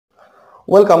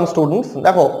Welcome students.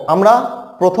 দেখো আমরা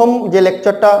প্রথম যে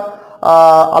লেকচারটা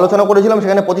আলোচনা করেছিলাম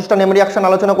সেখানে 25টা নেম রিঅ্যাকশন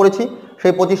আলোচনা করেছি।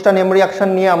 সেই 25টা নেম রিঅ্যাকশন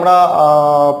নিয়ে আমরা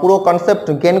পুরো কনসেপ্ট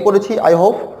গেইন করেছি আই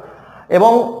হোপ।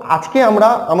 এবং আজকে আমরা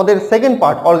আমাদের second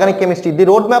part organic chemistry the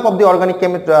road map of the organic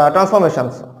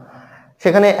transformations,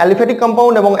 সেখানে অ্যালিফ্যাটিক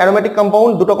কম্পাউন্ড এবং অ্যারোমেটিক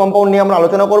কম্পাউন্ড দুটো কম্পাউন্ড নিয়ে আমরা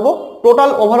আলোচনা করব। টোটাল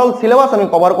ওভারঅল সিলেবাস আমি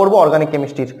কভার করব অর্গানিক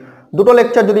কেমিস্ট্রির। দুটো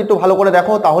লেকচার যদি একটু ভালো করে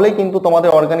দেখো তাহলেই কিন্তু তোমাদের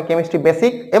অর্গানিক কেমিস্ট্রি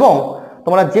বেসিক এবং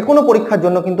তোমরা যে কোনো পরীক্ষার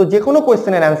জন্য কিন্তু যে কোনো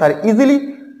কোয়েশ্চেনের অ্যান্সার ইজিলি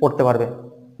করতে পারবে।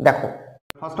 দেখো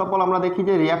ফার্স্ট অফ অল আমরা দেখি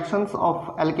যে রিঅ্যাকশনস অফ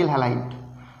অ্যালকিল হ্যালাইড।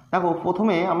 দেখো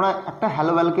প্রথমে আমরা একটা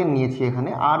হ্যালো অ্যালকেন নিয়েছি এখানে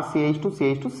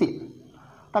RCH2CH2C,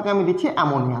 তাকে আমি দিচ্ছি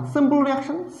অ্যামোনিয়া। সিম্পল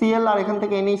রিঅ্যাকশন, Cl আর এখান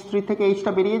থেকে NH3 থেকে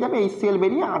Hটা বেরিয়ে যাবে, HCl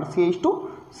বেরিয়ে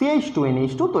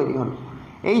RCH2CH2NH2 তৈরি হলো।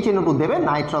 HNO2 দেবে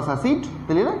নাইট্রাস অ্যাসিড,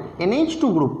 দিলে NH2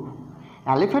 গ্রুপ।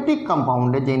 অ্যালিফ্যাটিক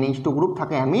কম্পাউন্ডে যে NH2 গ্রুপ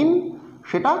থাকে অ্যামিন,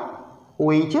 সেটা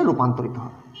OH এ রূপান্তরিত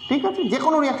হবে। ঠিক আছে, যে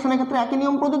কোনো রিঅ্যাকশনের ক্ষেত্রে একই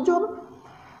নিয়ম প্রযোজ্য হবে।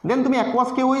 দেন তুমি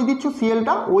অ্যাকোয়াসকে OH দিচ্ছ,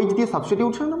 Clটা OH দিয়ে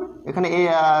সাবস্টিটিউশন হবে। এখানে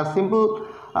সিম্পল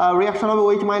রিঅ্যাকশন হবে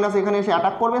OH মাইনাস, এখানে এসে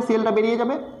অ্যাটাক করবে, Clটা বেরিয়ে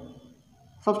যাবে,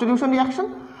 সাবস্টিটিউশন রিঅ্যাকশন।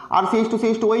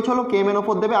 RCH2CH2OH হলো,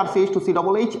 KMnO4 দেবে,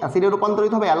 RCH2COOH অ্যাসিডে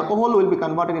রূপান্তরিত হবে, alcohol will be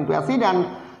converted into acid and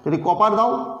যদি কপার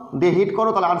দাও দিয়ে হিট করো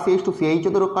তাহলে RCH2CH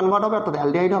তে কনভার্ট হবে, অর্থাৎ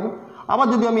অ্যালডিহাইড হবে। আবার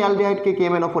যদি আমি অ্যালডিহাইডকে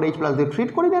KMnO4H+ দিয়ে ট্রিট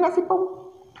করি দেন অ্যাসিড পাবো।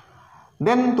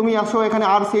 দেন তুমি আসো এখানে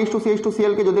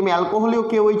RCH2CH2Cl কে যদি আমি অ্যালকোহলীয়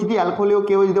KOH দিই, অ্যালকোহলীয়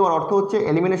KOH দেওয়ার অর্থ হচ্ছে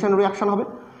এলিমিনেশন রিঅ্যাকশন হবে।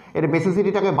 এর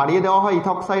বেসিসিটিটাকে বাড়িয়ে দেওয়া হয়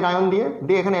ইথক্সাইড আয়ন দিয়ে,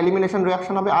 এখানে এলিমিনেশন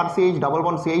রিঅ্যাকশন হবে RCH ডাবল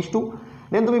বন্ড CH2।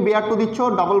 দেন তুমি Br2 দিচ্ছ,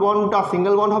 ডাবল বন্ডটা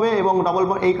সিঙ্গেল বন্ড হবে এবং ডাবল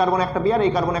বন্ড এই কার্বন একটা বিআর,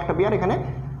 এই কার্বন একটা বিআর, এখানে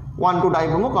 1,2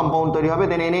 ডাইব্রোমো কম্পাউন্ড তৈরি হবে।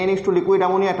 দেন NaNH2 লিকুইড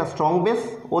অ্যামোনিয়া একটা স্ট্রং বেস,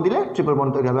 ও দিলে ট্রিপল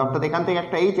বন্ড তৈরি হবে, অর্থাৎ এখান থেকে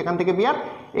একটা H, এখান থেকে বিআর,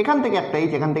 এখান থেকে একটা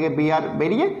H, এখান থেকে বিআর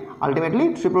বেরিয়ে আলটিমেটলি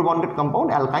ট্রিপল বন্ডেড কম্পাউন্ড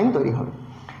অ্যালকাইন তৈরি হবে।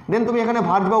 দেন তুমি এখানে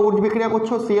ভাঁজ বা উর্জ বিক্রিয়া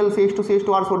করছো, ClCH2CH2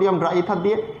 আর সোডিয়াম ড্রাই ইথার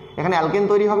দিয়ে, এখানে অ্যালকেন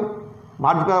তৈরি হবে।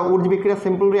 ভাঁজ বা উর্জ বিক্রিয়া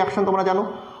সিম্পল রিঅ্যাকশন তোমরা জানো।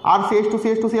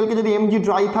 RCH2CH2Cl কে যদি Mg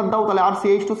ড্রাই ইথার দাও তাহলে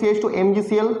RCH2CH2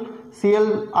 MgCl, Cl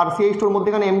আর CH2 এর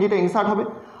মধ্যেখানে Mgটা ইনসার্ট হবে,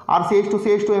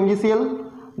 RCH2CH2 MgCl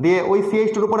দিয়ে ওই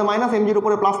CH2 এর উপরে মাইনাস, Mg এর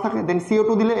উপরে প্লাস থাকে। দেন CO2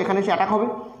 দিলে এখানে সে অ্যাটাক হবে।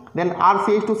 দেন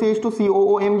RCH2CH2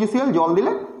 COO MgCl জল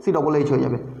দিলে COOH হয়ে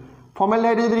যাবে।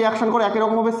 ফর্মালডিহাইডে যদি রিঅ্যাকশন করে একই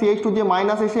রকম হবে, CH2 যে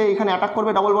মাইনাস এসে এখানে অ্যাটাক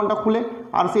করবে ডাবল বন্ডটা খুলে,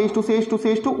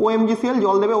 RCH2CH2 OMgCl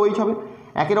জল দেবে, OH হবে।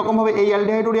 একই রকমভাবে এই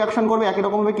অ্যালডিহাইডও রিঅ্যাকশন করবে, একই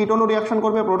রকমভাবে কিটোনও রিঅ্যাকশন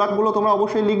করবে। প্রোডাক্টগুলো তোমরা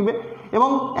অবশ্যই লিখবে এবং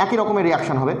একই রকমের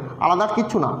রিঅ্যাকশন হবে, আলাদা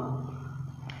কিচ্ছু না।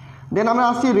 দেন আমরা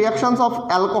আসছি রিঅ্যাকশনস অফ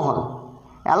অ্যালকোহল।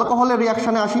 অ্যালকোহলের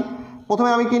রিঅ্যাকশানে আসি। প্রথমে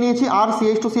আমি কি নিয়েছি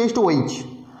RCH2CH2OH।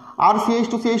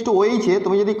 RCH2CH2OH এ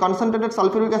তুমি যদি কনসেন্ট্রেটেড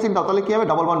সালফিউরিক অ্যাসিড দাও তাহলে কী হবে,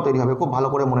 ডাবল বন্ড তৈরি হবে। খুব ভালো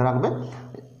করে মনে রাখবে,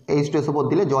 H2SO4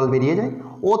 দিলে জল বেরিয়ে যায়,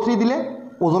 O3 দিলে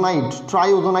ওজোনাইড, ট্রাই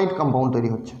ওজোনাইড কম্পাউন্ড তৈরি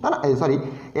হচ্ছে, তাই না? সরি,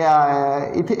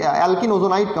 অ্যালকিন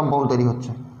ওজোনাইড কম্পাউন্ড তৈরি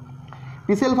হচ্ছে।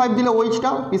 PCl5 দিলে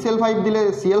OHটা, PCl5 দিলে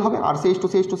Cl হবে,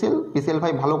 RCH2CH2Cl। PCl5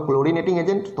 ভালো ক্লোরিনেটিং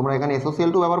এজেন্ট, তোমরা এখানে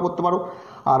SOCl2 ব্যবহার করতে পারো।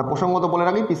 আর প্রসঙ্গত বলে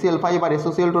রাখি, PCl5 আর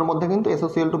SOCl2 এর মধ্যে কিন্তু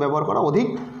SOCl2 ব্যবহার করা অধিক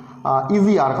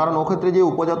ইজিয়ার, কারণ ওক্ষেত্রে যে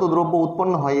উপজাত দ্রব্য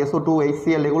উৎপন্ন হয় SO2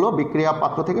 HCl, এগুলো বিক্রিয়া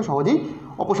পাত্র থেকে সহজেই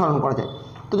অপসারণ করা যায়।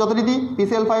 তো যথারীতি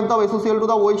PCl5 দাও, SOCl2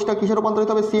 দাও, OHটা কিসে রূপান্তরিত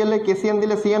হবে, Cl এ। KCN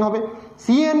দিলে CN হবে।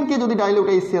 CN কে যদি ডাইলিউট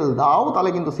HCl দাও তাহলে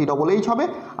কিন্তু COOH হবে,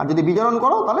 আর যদি বিজারণ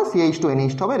করো তাহলে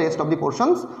CH2NH হবে। Rest of the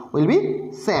portions will be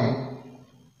same.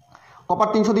 Copper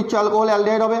 300 দিচ্ছ, অ্যালকোহল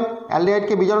অ্যালডিহাইড হবে।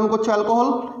 অ্যালডিহাইডকে বিজারণ করছো অ্যালকোহল,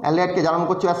 অ্যালডিহাইডকে জারণ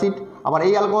করছো অ্যাসিড। আবার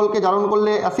এই অ্যালকোহলকে জারণ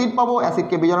করলে অ্যাসিড পাবো,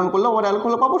 অ্যাসিডকে বিজারণ করলে আবার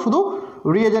অ্যালকোহল পাবো। শুধু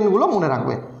রিএজেন্টগুলো মনে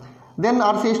রাখবে। দেন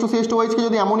RCH2CH2OH কে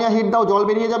যদি অ্যামোনিয়া হিট দাও জল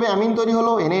বেরিয়ে যাবে, অ্যামিন তৈরি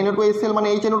হলো। NaNO2HCl মানে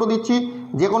HNO2 দিচ্ছি,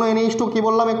 যে কোনো NH2 কি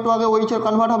বললাম একটু আগে, OH এর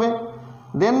কনভার্ট হবে।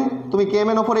 দেন তুমি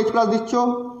KMnO4H+ দিচ্ছ,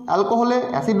 অ্যালকোহলে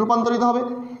অ্যাসিড রূপান্তরিত হবে।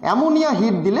 অ্যামোনিয়া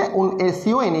হিট দিলে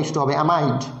CONH2 হবে,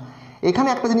 অ্যামাইড। এখানে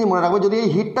একটা জিনিস মনে রাখবে, যদি এই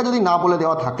হিটটা যদি না বলে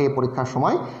দেওয়া থাকে পরীক্ষার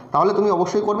সময় তাহলে তুমি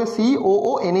অবশ্যই করবে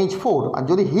COONH4, আর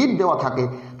যদি হিট দেওয়া থাকে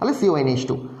তাহলে CONH2,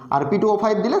 আর P2O5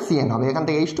 দিলে CN হবে। এখান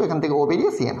থেকে H2, এখান থেকে O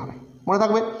বেরিয়ে CN হবে, মনে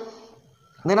থাকবে।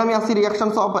 দেন আমি আসছি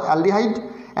রিঅ্যাকশনস অফ অ্যালডিহাইড।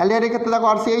 অ্যালডিহাইডের ক্ষেত্রে দেখো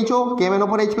RCHO,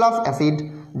 KMnO4H+, acid,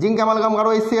 zinc amalgam গাঢ়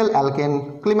HCl, অ্যালকেন,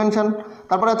 ক্লিমেনশন।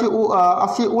 তারপরে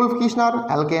আসছি উলফ কিশনার,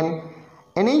 অ্যালকেন।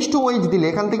 NH2OH দিলে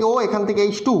এখান থেকে O, এখান থেকে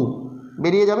H2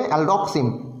 বেরিয়ে যাবে, অ্যালডক্সিন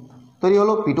তৈরি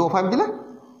হলো। P2O5 দিলে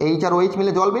H আর OH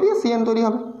মিলে জল বেরিয়ে CN তৈরি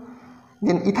হবে।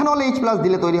 দেন ইথানল H+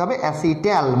 দিলে তৈরি হবে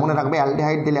অ্যাসিটাল, মনে রাখবে।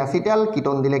 অ্যালডিহাইড দিলে অ্যাসিটাল,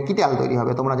 কিটোন দিলে কিটাল তৈরি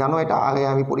হবে। তোমরা জানো এটা, আগে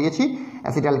আমি পড়িয়েছি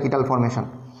acetal কিটাল formation.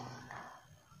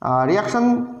 Reaction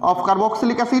of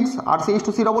carboxylic acids,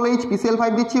 RCH2COOH, PCl5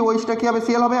 দিচ্ছি, OHটা কী হবে,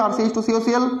 Cl হবে,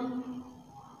 RCH2COCl।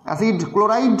 Acid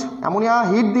chloride, ammonia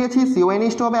hit দিয়েছি,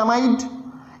 CONH2 হবে, অ্যামাইড।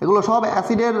 এগুলো সব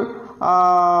অ্যাসিডের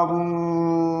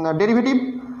ডেরিভেটিভ।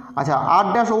 আচ্ছা,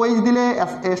 R-OH দিলে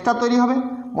এস্টার তৈরি হবে,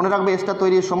 মনে রাখবে এস্টার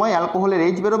তৈরির সময় অ্যালকোহলের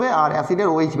এইচ বেরোবে আর অ্যাসিডের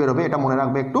ওএইচ বেরোবে, এটা মনে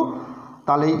রাখবে একটু,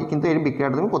 তাহলেই কিন্তু এর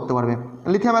বিক্রিয়াটা তুমি করতে পারবে।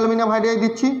 লিথিয়াম অ্যালুমিনিয়াম হাইড্রাইড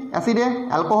দিচ্ছি, অ্যাসিডে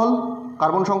অ্যালকোহল,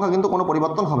 কার্বন সংখ্যা কিন্তু কোনো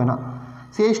পরিবর্তন হবে না।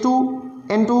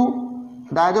 CH2N2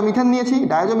 ডায়াজোমিথেন নিয়েছি,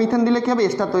 ডায়াজোমিথেন দিলে কী হবে,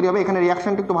 এস্টার তৈরি হবে। এখানে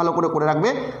রিয়াকশানটা একটু ভালো করে রাখবে।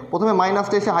 প্রথমে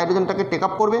মাইনাসটা এসে হাইড্রোজেনটাকে টেক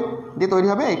আপ করবে, দিয়ে তৈরি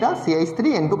হবে এটা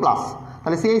CH3N2+।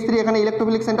 তাহলে CH3 এখানে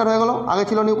ইলেকট্রোফিলিক সেন্টার হয়ে গেল, আগে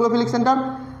ছিল nucleophilic centre,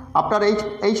 after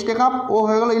H take up ও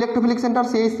হয়ে গেল ইলেকট্রোফিলিক সেন্টার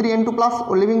CH3N2+,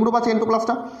 ও লিভিং গ্রুপ আছে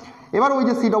N2+টা। এবার ওই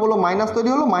যে C+O- তৈরি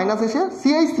হলো, মাইনাস এসে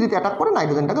CH3-তে অ্যাটাক করে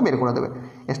নাইট্রোজেনটাকে বের করে দেবে,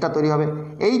 এস্টার তৈরি হবে।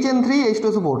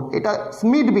 HN3H2SO4, এটা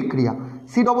স্মিড বিক্রিয়া,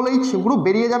 COOH গ্রুপ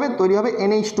বেরিয়ে যাবে, তৈরি হবে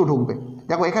NH2 ঢুকবে।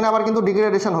 দেখো এখানে আবার কিন্তু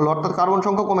ডিগ্রেডেশন হলো, অর্থাৎ কার্বন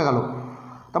সংখ্যা কমে গেল।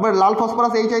 তারপরে লাল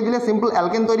ফসফরাস HI দিলে সিম্পল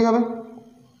অ্যালকেন তৈরি হবে।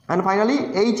 অ্যান্ড ফাইনালি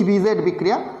HVZ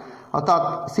বিক্রিয়া, অর্থাৎ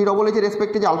COOH এর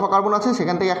রেসপেক্টে যে আলফা কার্বন আছে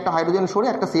সেখান থেকে একটা হাইড্রোজেন সরে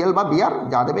একটা Cl বা Br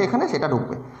যা দেবে এখানে সেটা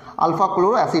ঢুকবে, আলফা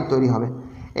ক্লোরো অ্যাসিড তৈরি হবে।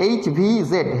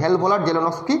 HVZ হেলভোলার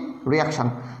Zelensky reaction.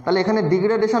 তাহলে এখানে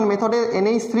ডিগ্রেডেশন মেথডে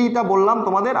NH3টা বললাম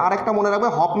তোমাদের, আর একটা মনে রাখবে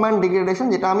হফম্যান ডিগ্রেডেশন,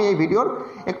 যেটা আমি এই ভিডিওর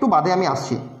একটু বাদে আমি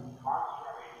আসছি।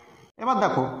 এবার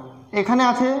দেখো এখানে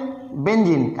আছে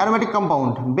বেঞ্জিন অ্যারোমেটিক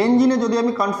কম্পাউন্ড। বেঞ্জিনে যদি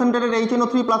আমি কনসেন্ট্রেটেড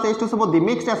HNO3+ H2SO4 দিই,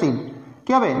 মিক্সড অ্যাসিড,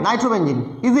 কী হবে, নাইট্রোবেঞ্জিন,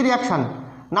 ইজি রিয়াকশান,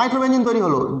 নাইট্রোবেঞ্জিন তৈরি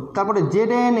হলো। তারপরে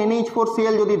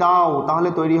ZnNH4Cl যদি দাও তাহলে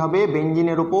তৈরি হবে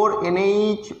বেঞ্জিনের উপর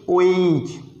NHOH,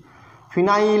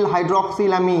 ফিনাইল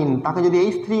হাইড্রক্সিল্যামিন। তাকে যদি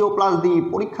H3O+ দিই,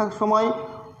 পরীক্ষার সময়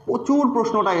প্রচুর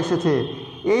প্রশ্নটা এসেছে,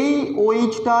 এই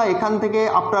OH-টা এখান থেকে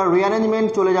আফটার রিঅ্যারেঞ্জমেন্ট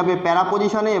চলে যাবে প্যারা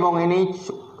পজিশনে এবং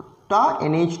NH-টা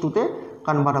NH2-তে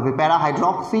কনভার্ট হবে, প্যারা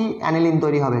হাইড্রক্সি অ্যানিলিন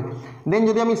তৈরি হবে। দেন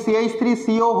যদি আমি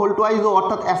CH3CO2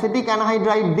 অর্থাৎ অ্যাসিটিক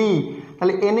অ্যানহাইড্রাইড দিই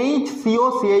তাহলে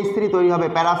NHCOCH3 তৈরি হবে,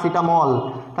 প্যারাসিটামল।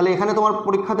 তাহলে এখানে তোমার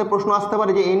পরীক্ষাতে প্রশ্ন আসতে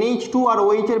পারে যে NH2 আর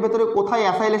OH এর ভেতরে কোথায়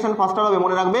অ্যাসাইলেশন ফাস্টার হবে,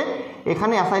 মনে রাখবে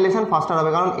এখানে অ্যাসাইলেশন ফাস্টার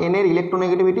হবে, কারণ N এর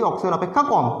ইলেকট্রোনেগেটিভিটি অক্সিজেন অপেক্ষা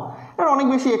কম। এর অনেক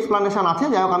বেশি এক্সপ্লানেশন আছে,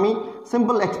 যাই হোক আমি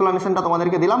সিম্পল এক্সপ্লানেশনটা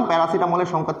তোমাদেরকে দিলাম। প্যারাসিটামলের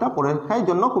সংকেতটা পরীক্ষার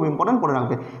জন্য খুব ইম্পর্টেন্ট, পড়ে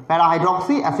রাখবে,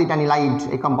 প্যারাহাইড্রক্সি অ্যাসিটানিলাইড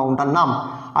এই কম্পাউন্ডটার নাম।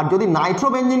 আর যদি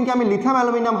নাইট্রোবেঞ্জিনকে আমি লিথিয়াম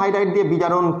অ্যালুমিনিয়াম হাইড্রাইড দিয়ে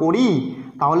বিজারণ করি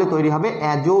তাহলে তৈরি হবে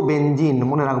অ্যাজোবেঞ্জিন,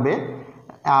 মনে রাখবে।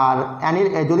 আর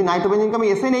যদি নাইট্রোবেঞ্জিনকে আমি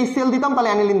SnHCl দিতাম তাহলে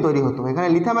অ্যানিলিন তৈরি হতো, এখানে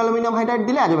লিথিয়াম অ্যালুমিনিয়াম হাইড্রাইড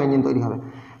দিলে অ্যাজোবেঞ্জিন তৈরি হবে।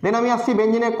 দেন আমি আসছি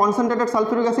বেঞ্জিনের concentrated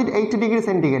sulphuric acid 80 degree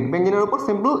centigrade, বেঞ্জিনের উপর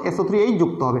সিম্পল SO3H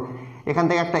যুক্ত হবে, এখান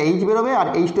থেকে একটা H বেরোবে আর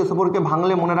H2SO4-কে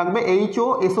ভাঙলে মনে রাখবে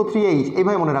HOSO3H,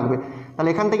 এইভাবে মনে রাখবে। তাহলে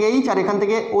এখান থেকে H আর এখান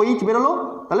থেকে OH বেরোলো,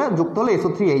 তাহলে যুক্ত হলো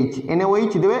SO3H,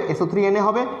 NaOH দেবে, SO3Na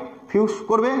হবে, ফিউজ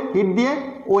করবে হিট দিয়ে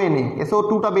ONa,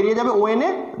 SO2টা বেরিয়ে যাবে, ONa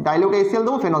ডাইলিউট HCl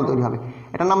দেবো, ফেনল তৈরি হবে,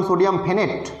 এটার নাম সোডিয়াম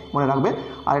ফেনেট মনে রাখবে,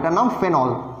 আর এটার নাম ফেনল।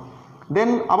 দেন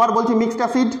আবার বলছি মিক্সড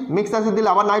অ্যাসিড দিলে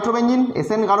আবার নাইট্রোবেঞ্জিন,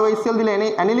 SN গাঢ় HCl দিলে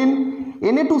অ্যানিলিন,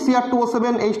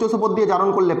 Na2Cr2O7 H2SO4 দিয়ে জারণ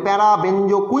করলে প্যারা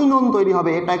বেঞ্জোকুইনোন তৈরি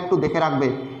হবে, এটা একটু দেখে রাখবে,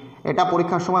 এটা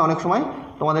পরীক্ষার সময় অনেক সময়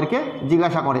তোমাদেরকে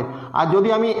জিজ্ঞাসা করে। আর যদি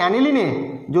আমি অ্যানিলিনে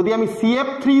যদি আমি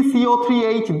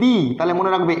CF3CO3H দিই তাহলে মনে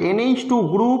রাখবে NH2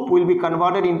 group will be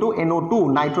converted into NO2,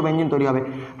 nitrobenzene তৈরি হবে।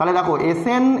 তাহলে দেখো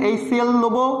SnHCl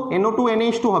দেবো, NO2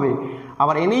 NH2 হবে,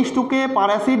 আবার NH2-কে পার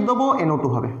অ্যাসিড দেবো, NO2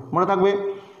 হবে, মনে থাকবে।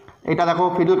 এটা দেখো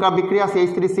ফিডল ক্রাফট বিক্রিয়া,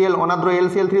 CH3Cl অনাদ্র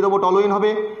LCl3 দেবো, টলুইন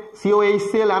হবে,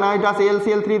 COHCl অ্যানহাইড্রাস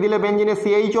LCl3 দিলে বেঞ্জিনে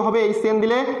CHO হবে, HCN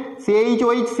দিলে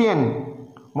CHOHCN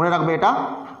মনে রাখবে এটা,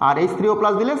 আর H3O+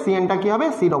 দিলে CN-টা কি হবে,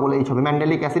 COOH হবে,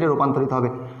 ম্যান্ডেলিক অ্যাসিডে রূপান্তরিত হবে,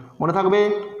 মনে থাকবে।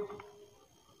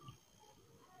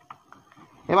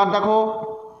 এবার দেখো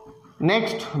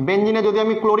নেক্সট বেঞ্জিনে যদি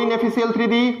আমি ক্লোরিন FeCl3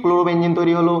 দিই, ক্লোরোবেঞ্জিন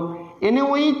তৈরি হলো,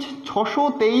 NaOH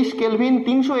 623 কেলভিন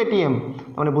 300 ATM,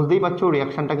 মানে বুঝতেই পারছো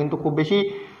রিয়াকশানটা কিন্তু খুব বেশি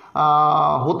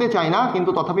হতে চায় না, কিন্তু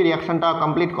তথাপি রিয়াকশানটা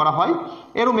কমপ্লিট করা হয়।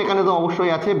 এরও মেকানিজম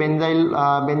অবশ্যই আছে,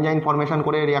 বেঞ্জাইন ফরমেশন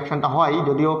করে রিয়াকশানটা হয়,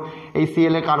 যদিও এই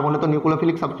Cl এর কার্বনে তো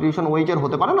নিউক্লিওফিলিক সাবস্টিটিউশন OH এর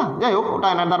হতে পারে না, যাই হোক ওটা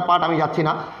অ্যানাদার পার্ট, আমি যাচ্ছি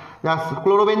না। জাস্ট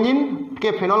ক্লোরোবেঞ্জিনকে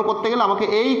ফেনল করতে গেলে আমাকে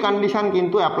এই কন্ডিশন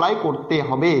কিন্তু অ্যাপ্লাই করতে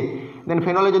হবে। দেন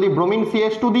ফেনলে যদি ব্রোমিন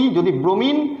CH2 দিই, যদি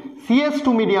ব্রোমিন CH2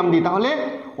 মিডিয়াম দিই তাহলে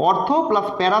অর্থো প্লাস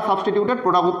প্যারা সাবস্টিটিউটেড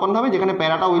প্রোডাক্ট উৎপন্ন হবে, যেখানে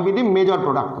প্যারাটা will be the major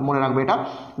product, মনে রাখবে এটা।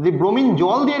 যদি ব্রোমিন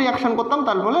জল দিয়ে রিয়াকশান করতাম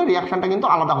তাহলে রিয়াকশানটা কিন্তু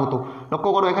আলাদা হতো। লক্ষ্য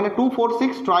করো এখানে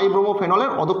 2,4,6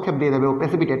 ট্রাইব্রোমোফেনলের অদক্ষেপ দিয়ে দেবে ও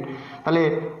প্রেসিপিটেট। তাহলে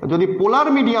যদি পোলার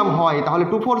মিডিয়াম হয় তাহলে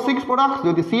 2,4,6 প্রোডাক্ট,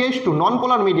 যদি CH2 নন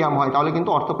পোলার মিডিয়াম হয় তাহলে কিন্তু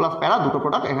অর্থো প্লাস প্যারা দুটো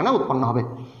প্রোডাক্ট এখানে উৎপন্ন হবে।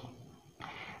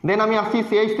 দেন আমি আসছি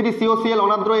CH3COCl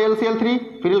অনাদ্র LCl3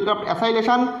 fiddle craft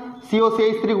acylation,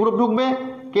 COCH3 group ঢুকবে,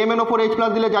 KMNO4H+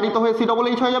 দিলে জারিত হয়ে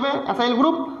COOH হয়ে যাবে অ্যাসাইল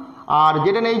গ্রুপ, আর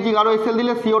ZnHG গাঢ় HCl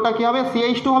দিলে CO-টা কী হবে,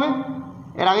 CH2 হবে।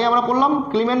 এর আগে আমরা পড়লাম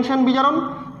ক্লিমেনশন বিজারণ,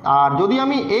 আর যদি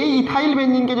আমি এই ইথাইল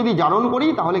বেঞ্জিনকে যদি জারণ করি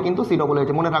তাহলে কিন্তু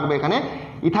COOH। মনে রাখবে এখানে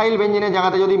ইথাইল বেঞ্জিনের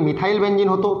জায়গাতে যদি মিথাইল বেঞ্জিন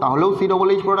হতো তাহলেও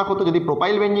COOH প্রোডাক্ট হতো, যদি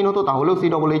প্রোপাইল বেঞ্জিন হতো তাহলেও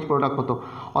COOH প্রোডাক্ট হতো।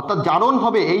 অর্থাৎ জারণ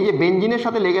হবে এই যে বেঞ্জিনের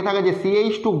সাথে লেগে থাকে যে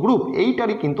CH2 গ্রুপ,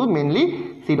 এইটারই কিন্তু মেনলি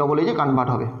COOH এ কনভার্ট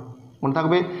হবে। মনে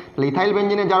থাকবে তাহলে ethyl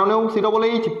বেঞ্জিনের জারণেও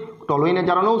COOH, টলুইনের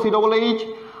জারণেও COOH,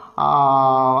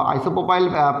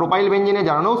 propyl বেঞ্জিনের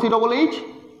জারণেও COOH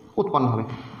উৎপন্ন হবে।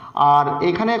 আর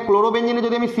এখানে ক্লোরোবেঞ্জিনে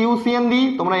যদি আমি CuCN দিই,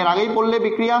 তোমরা এর আগেই পড়লে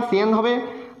বিক্রিয়া CN হবে।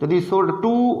 যদি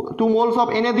 2 মোলস অফ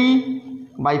Na দিই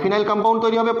বাইফিনাইল কম্পাউন্ড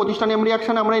তৈরি হবে 25টা নেম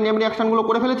রিয়াকশান। আমরা এই নেম রিয়াকশানগুলো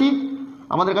করে ফেলেছি,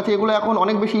 আমাদের কাছে এগুলো এখন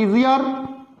অনেক বেশি ইজিয়ার।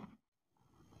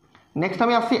 নেক্সট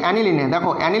আমি আসছি অ্যানিলিনে। দেখো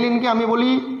অ্যানিলিনকে আমি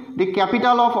বলি দি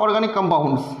ক্যাপিটাল অফ অর্গানিক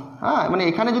কম্পাউন্ডস। হ্যাঁ, মানে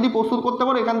এখানে যদি প্রস্তুত করতে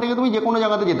পারো এখান থেকে তুমি যে কোনো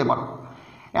জায়গাতে যেতে পারো।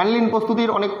 অ্যানিলিন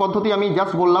প্রস্তুতির অনেক পদ্ধতি আমি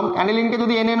জাস্ট বললাম। অ্যানিলিনকে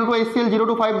যদি NaN2HCl 0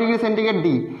 to 5 ডিগ্রি সেন্টিগ্রেড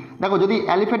দিই, দেখো যদি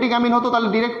অ্যালিফ্যাটিক অ্যামিন হতো তাহলে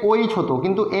ডিরেক্ট OH হতো,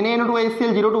 কিন্তু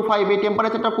NaN2HCl 0 to 5 এই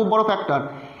টেম্পারেচারটা খুব বড় ফ্যাক্টর।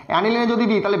 অ্যানিলিনে যদি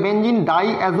দিই তাহলে বেঞ্জিন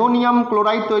ডাইঅ্যাজোনিয়াম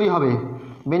ক্লোরাইড তৈরি হবে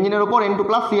বেঞ্জিনের ওপর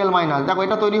N2+Cl-। দেখো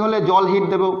এটা তৈরি হলে জল হিট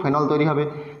দেবো, ফেনল তৈরি হবে।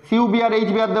 CuBr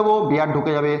দেবো, বিআর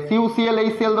ঢুকে যাবে।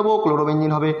 CuCl দেবো,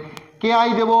 ক্লোরোবেঞ্জিন হবে। Ki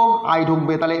দেবো, আই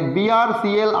ঢুকবে, তাহলে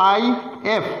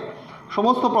BrClIF।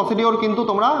 সমস্ত প্রসিডিওর কিন্তু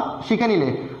তোমরা শিখে নিলে।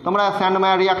 তোমরা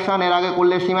স্যান্ডমায়ার রিয়াকশান এর আগে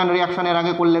করলে, সিম্যান রিয়াকশান এর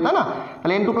আগে করলে, তাই না?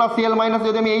 তাহলে N2+Cl-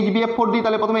 যদি আমি HBF4 দিই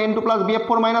তাহলে প্রথমে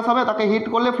N2+BF4- হবে, তাকে হিট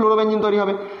করলে ফ্লোরোবেঞ্জিন তৈরি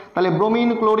হবে। তাহলে bromine,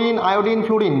 chlorine, iodine,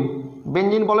 fluorine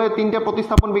benzene বলে 3টে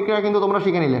প্রতিস্থাপন বিক্রিয়া কিন্তু তোমরা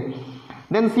শিখে নিলে।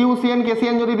 দেন CuCN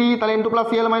KCN যদি দিই তাহলে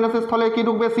N2+Cl- এর স্থলে কি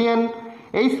ঢুকবে CN।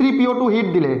 H3PO2 হিট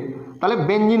দিলে তাহলে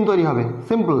বেঞ্জিন তৈরি হবে,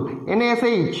 সিম্পল।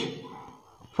 NaSH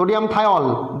সোডিয়াম থায়ল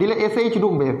দিলে SH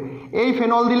ঢুকবে। এই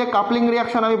ফেনল দিলে কাপলিং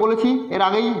রিয়াকশান আমি বলেছি এর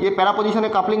আগেই যে প্যারা পজিশনে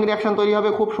কাপলিং রিয়াকশান তৈরি হবে,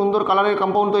 খুব সুন্দর কালারের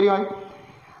কম্পাউন্ড তৈরি হয়।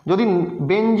 যদি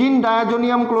বেঞ্জিন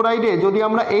ডায়াজোনিয়াম ক্লোরাইডে যদি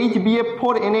আমরা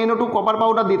HBF4 NaNO2 কপার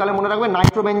পাউডার দিই তাহলে মনে রাখবে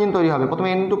নাইট্রোবেঞ্জিন তৈরি হবে। প্রথমে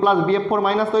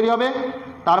N2+BF4- তৈরি হবে,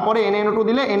 তারপরে NaNO2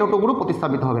 দিলে NO2 গ্রুপ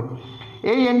প্রতিস্থাপিত হবে।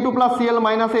 এই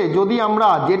N2+Cl- যদি আমরা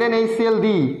ZnHCl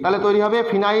দিই তাহলে তৈরি হবে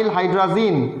ফিনাইল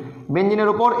হাইড্রাজিন বেঞ্জিনের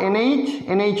ওপর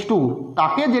NH2,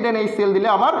 তাকে ZnHCl দিলে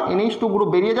আবার NH2 গ্রুপ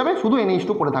বেরিয়ে যাবে, শুধু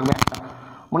NH2 পড়ে থাকবে একটা।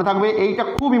 মনে থাকবে এইটা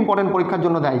খুব ইম্পর্টেন্ট, পরীক্ষার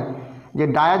জন্য দেয় যে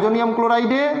ডায়াজোনিয়াম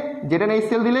ক্লোরাইডে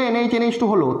ZnHCl দিলে NH2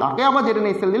 হলো, তাকে আবার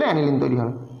ZnHCl দিলে অ্যানিলিন তৈরি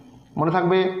হবে। মনে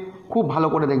থাকবে, খুব ভালো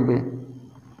করে দেখবে।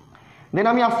 দেন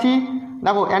আমি আসছি,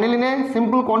 দেখো অ্যানিলিনে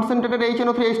সিম্পল কনসেন্ট্রেটেড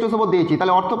HNO3H2 ওপর দিয়েছি,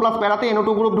 তাহলে অর্থো প্লাস প্যারাতে NO2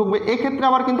 গ্রুপ ঢুকবে। এক্ষেত্রে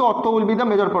আবার কিন্তু অর্থো will be the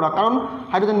major product, কারণ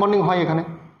হাইড্রোজেন বন্ডিং হয় এখানে।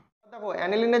 দেখো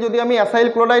অ্যানিলিনে যদি আমি অ্যাসাইল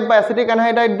ক্লোরাইড বা অ্যাসিটিক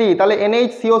অ্যানহাইড্রাইড দিই তাহলে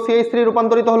NHCOCH3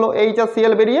 রূপান্তরিত হলো, H আর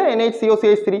Cl বেরিয়ে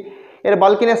NHCOCH3, এর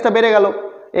বাল্কিনেসটা বেড়ে গেল।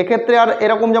 এক্ষেত্রে আর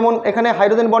এরকম যেমন এখানে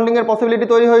হাইড্রোজেন বন্ডিংয়ের পসিবিলিটি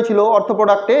তৈরি হয়েছিল অর্থ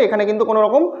প্রোডাক্টে, এখানে কিন্তু কোনো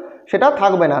রকম সেটা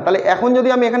থাকবে না। তাহলে এখন যদি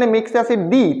আমি এখানে মিক্সড অ্যাসিড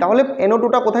দিই তাহলে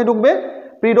NO2টা কোথায় ঢুকবে?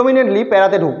 প্রিডোমিনেন্টলি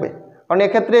প্যারাতে ঢুকবে, কারণ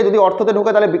এক্ষেত্রে যদি অর্থতে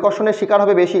ঢুকে তাহলে বিকর্ষণের শিকার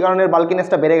হবে বেশি, কারণ এর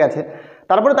বাল্কিনেসটা বেড়ে গেছে।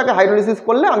 তারপরে তাকে হাইড্রোলিসিস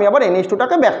করলে আমি আবার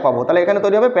NH2টাকে ব্যাক পাবো, তাহলে এখানে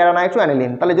তৈরি হবে প্যারানাইট্রো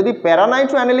অ্যানিলিন। তাহলে যদি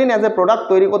প্যারানাইট্রো অ্যানিলিন অ্যাজ এ প্রোডাক্ট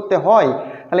তৈরি করতে হয়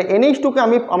তাহলে NH2কে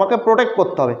আমাকে প্রোটেক্ট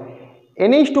করতে হবে।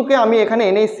 NH2কে আমি এখানে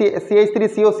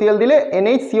NHCH3COCl দিলে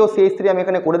NHCOCH3 আমি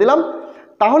এখানে করে দিলাম,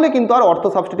 তাহলে কিন্তু আর অর্থ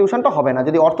সাবস্টিটিউশনটা হবে না।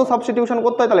 যদি অর্থ সাবস্টিটিউশন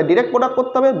করতে হয় তাহলে ডিরেক্ট প্রোডাক্ট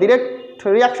করতে হবে, ডিরেক্ট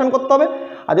রিয়াকশন করতে হবে।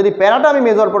 আর যদি প্যারাটা আমি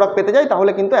মেজর প্রোডাক্ট পেতে যাই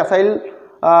তাহলে কিন্তু অ্যাসাইল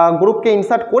গ্রুপকে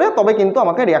ইনসার্ট করে তবে কিন্তু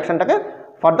আমাকে রিয়াকশনটাকে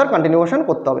ফার্দার কন্টিনিউশন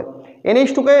করতে হবে।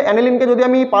 NH2কে অ্যানিলিনকে যদি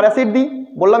আমি পার অ্যাসিড দিই,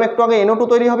 বললাম একটু আগে NO2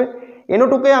 তৈরি হবে।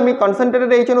 NO2কে আমি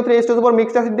কনসেন্ট্রেটেড HNO3H2 উপর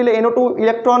মিক্সড অ্যাসিড দিলে NO2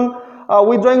 ইলেকট্রন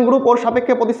উইথড্রয়িং গ্রুপ ওর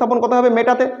সাপেক্ষে প্রতিস্থাপন করতে হবে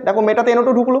মেটাতে। দেখো মেটাতে NO2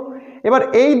 ঢুকলো। এবার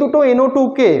এই দুটো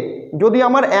NO2কে যদি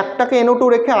আমার একটাকে NO2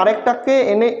 রেখে আরেকটাকে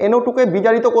NO2কে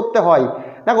বিজারিত করতে হয়,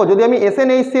 দেখো যদি আমি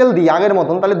SnHCl দিই আগের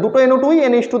মতন তাহলে দুটো NO2ই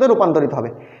NH2তে রূপান্তরিত হবে।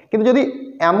 কিন্তু যদি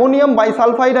অ্যামোনিয়াম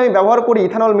বাইসালফাইড আমি ব্যবহার করি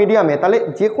ইথানল মিডিয়ামে তাহলে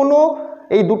যে কোনো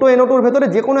এই দুটো NO2-র ভেতরে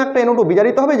যে কোনো একটা NO2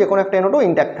 বিজারিত হবে, যে কোনো একটা NO2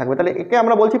 ইনট্যাক্ট থাকবে। তাহলে একে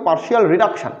আমরা বলছি পার্শিয়াল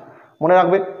রিডাকশান, মনে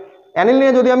রাখবে।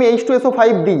 অ্যানিলিনে যদি আমি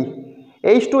H2SO5 দিই,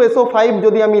 H2SO5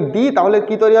 যদি আমি দিই তাহলে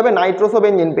কি তৈরি হবে? নাইট্রোসো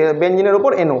বেঞ্জিন, বেঞ্জিনের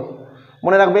ওপর NO।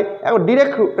 মনে রাখবে, এখন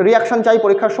ডিরেক্ট রিয়াকশান চাই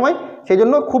পরীক্ষার সময়, সেই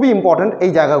জন্য খুবই ইম্পর্ট্যান্ট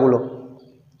এই জায়গাগুলো।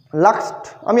 লাস্ট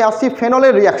আমি আসছি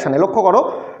ফেনলের রিয়াকশানে। লক্ষ্য করো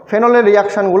ফেনলের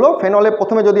রিয়াকশানগুলো। ফেনলে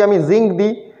প্রথমে যদি আমি জিঙ্ক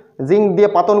দিই, জিঙ্ক দিয়ে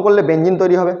পাতন করলে বেঞ্জিন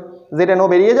তৈরি হবে, ZnO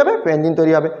বেরিয়ে যাবে, বেঞ্জিন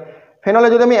তৈরি হবে। ফেনলে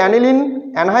যদি আমি aniline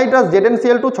anhydrous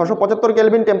ZnCl2 675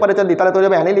 kelvin temperature দিই তাহলে তৈরি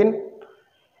হবে অ্যানিলিন।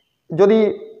 যদি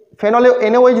ফেনলে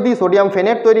NaOH দিই সোডিয়াম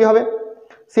ফেনেট তৈরি হবে।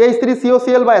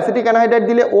 CH3COCl বা অ্যাসিটিক অ্যানহাইড্রাইড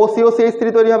দিলে OCOCH3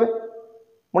 তৈরি হবে,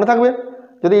 মনে থাকবে।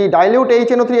 যদি ডাইলিউট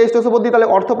HNO3H2 উপর দিই তাহলে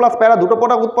অর্থো প্লাস প্যারা দুটো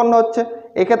প্রোডাক্ট উৎপন্ন হচ্ছে।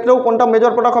 এক্ষেত্রেও কোনটা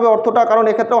মেজর প্রোডাক্ট হবে? অর্থটা, কারণ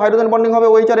এক্ষেত্রেও হাইড্রোজেন বন্ডিং হবে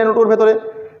OH আর NO2-র ভেতরে।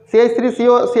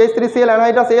 CH3Cl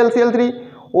anhydrous AlCl3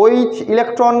 OH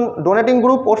electron donating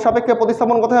group ওর সাপেক্ষে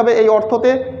প্রতিস্থাপন করতে হবে এই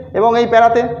অর্থতে এবং এই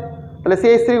প্যারাতে। তাহলে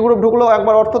CH3 গ্রুপ ঢুকলো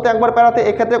একবার অর্থতে একবার প্যারাতে।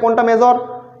 এক্ষেত্রে কোনটা মেজর?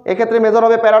 এক্ষেত্রে মেজর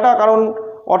হবে প্যারাটা, কারণ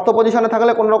অর্থ পজিশনে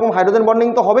থাকলে কোনো রকম হাইড্রোজেন বন্ডিং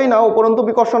তো হবেই না, উপরন্তু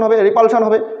বিকর্ষণ হবে, রিপালশন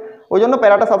হবে, ওই জন্য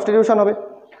প্যারাটা সাবস্টিটিউশন হবে।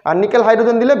 আর নিকেল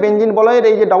হাইড্রোজেন দিলে বেঞ্জিন বলয়ের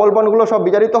এই যে ডাবল বন্ডগুলো সব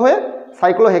বিজারিত হয়ে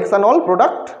সাইক্লোহেক্সানল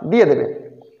প্রোডাক্ট দিয়ে দেবে।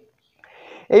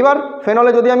 এইবার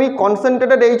ফেনলে যদি আমি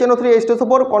কনসেন্ট্রেটেড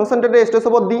HNO3H2SO4 কনসেন্ট্রেটেড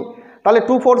H2SO4 দিই, তাহলে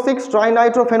 2,4,6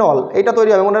 ট্রাইনাইট্রোফেনল এইটা তৈরি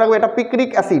হবে। মনে রাখবে এটা পিক্রিক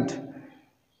অ্যাসিড,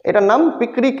 এটার নাম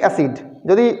পিক্রিক অ্যাসিড।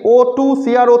 যদি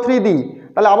O2CrO3 দিই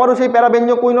তাহলে আবারও সেই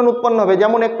প্যারাবেঞ্জোকুইনন উৎপন্ন হবে,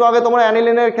 যেমন একটু আগে তোমরা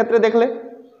অ্যানিলিনের ক্ষেত্রে দেখলে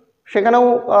সেখানেও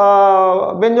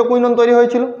বেঞ্জোকুইনন তৈরি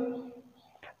হয়েছিল,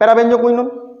 প্যারাবেঞ্জোকুইনন।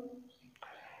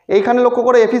 এইখানে লক্ষ্য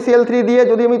করে FeCl3 দিয়ে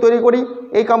যদি আমি তৈরি করি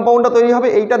এই কম্পাউন্ডটা তৈরি হবে।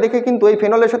 এইটা দেখে কিন্তু এই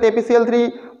ফেনলের সাথে FeCl3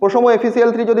 প্রসম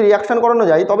FeCl3 যদি রিয়াকশন করানো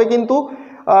যায় তবে কিন্তু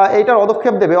এইটার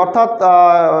পদক্ষেপ দেবে, অর্থাৎ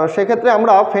সেক্ষেত্রে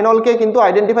আমরা ফেনলকে কিন্তু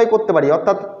আইডেন্টিফাই করতে পারি,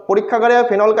 অর্থাৎ পরীক্ষাগারে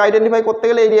ফেনলকে আইডেন্টিফাই করতে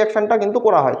গেলে এই রিয়াকশনটা কিন্তু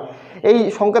করা হয়। এই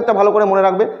সংকেতটা ভালো করে মনে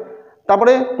রাখবে।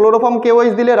 তারপরে ক্লোরোফর্ম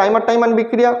KOH দিলে রাইমার টাইমান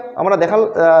বিক্রিয়া আমরা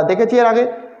দেখেছি এর আগে,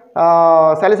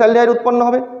 স্যালিসাইলডিহাইড উৎপন্ন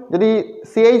হবে। যদি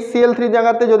CHCl3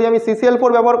 জায়গাতে যদি আমি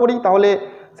CCl4 ব্যবহার করি তাহলে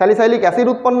স্যালিসাইলিক অ্যাসিড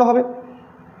উৎপন্ন হবে।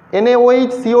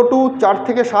 NaOH CO2 4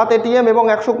 থেকে 7 ATM এবং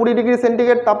 120 ডিগ্রি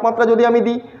সেন্টিগ্রেড তাপমাত্রা যদি আমি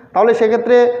দিই তাহলে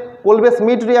সেক্ষেত্রে কোলবে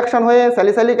স্মিথ রিয়াকশন হয়ে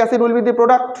salicylic acid will be the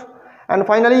product. And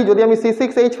finally যদি আমি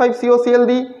C6H5COCl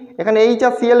দিই, এখানে H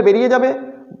আর Cl বেরিয়ে যাবে,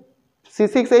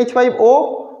 C6H5O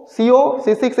CO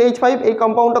C6H5 এই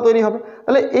কম্পাউন্ডটা তৈরি হবে।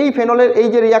 তাহলে এই ফেনলের এই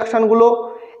যে রিয়াকশানগুলো,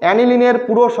 অ্যানিলিনের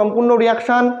পুরো সম্পূর্ণ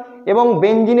রিয়াকশান এবং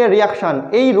বেঞ্জিনের রিয়াকশান,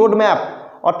 এই রোডম্যাপ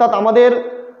অর্থাৎ আমাদের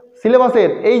সিলেবাসের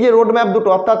এই যে রোডম্যাপ দুটো,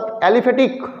 অর্থাৎ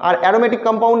অ্যালিফ্যাটিক আর অ্যারোমেটিক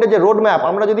কম্পাউন্ডের যে রোডম্যাপ,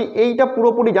 আমরা যদি এইটা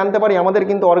পুরোপুরি জানতে পারি আমাদের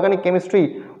কিন্তু অর্গানিক কেমিস্ট্রি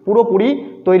পুরোপুরি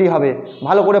তৈরি হবে।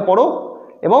 ভালো করে পড়ো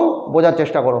এবং বোঝার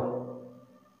চেষ্টা করো।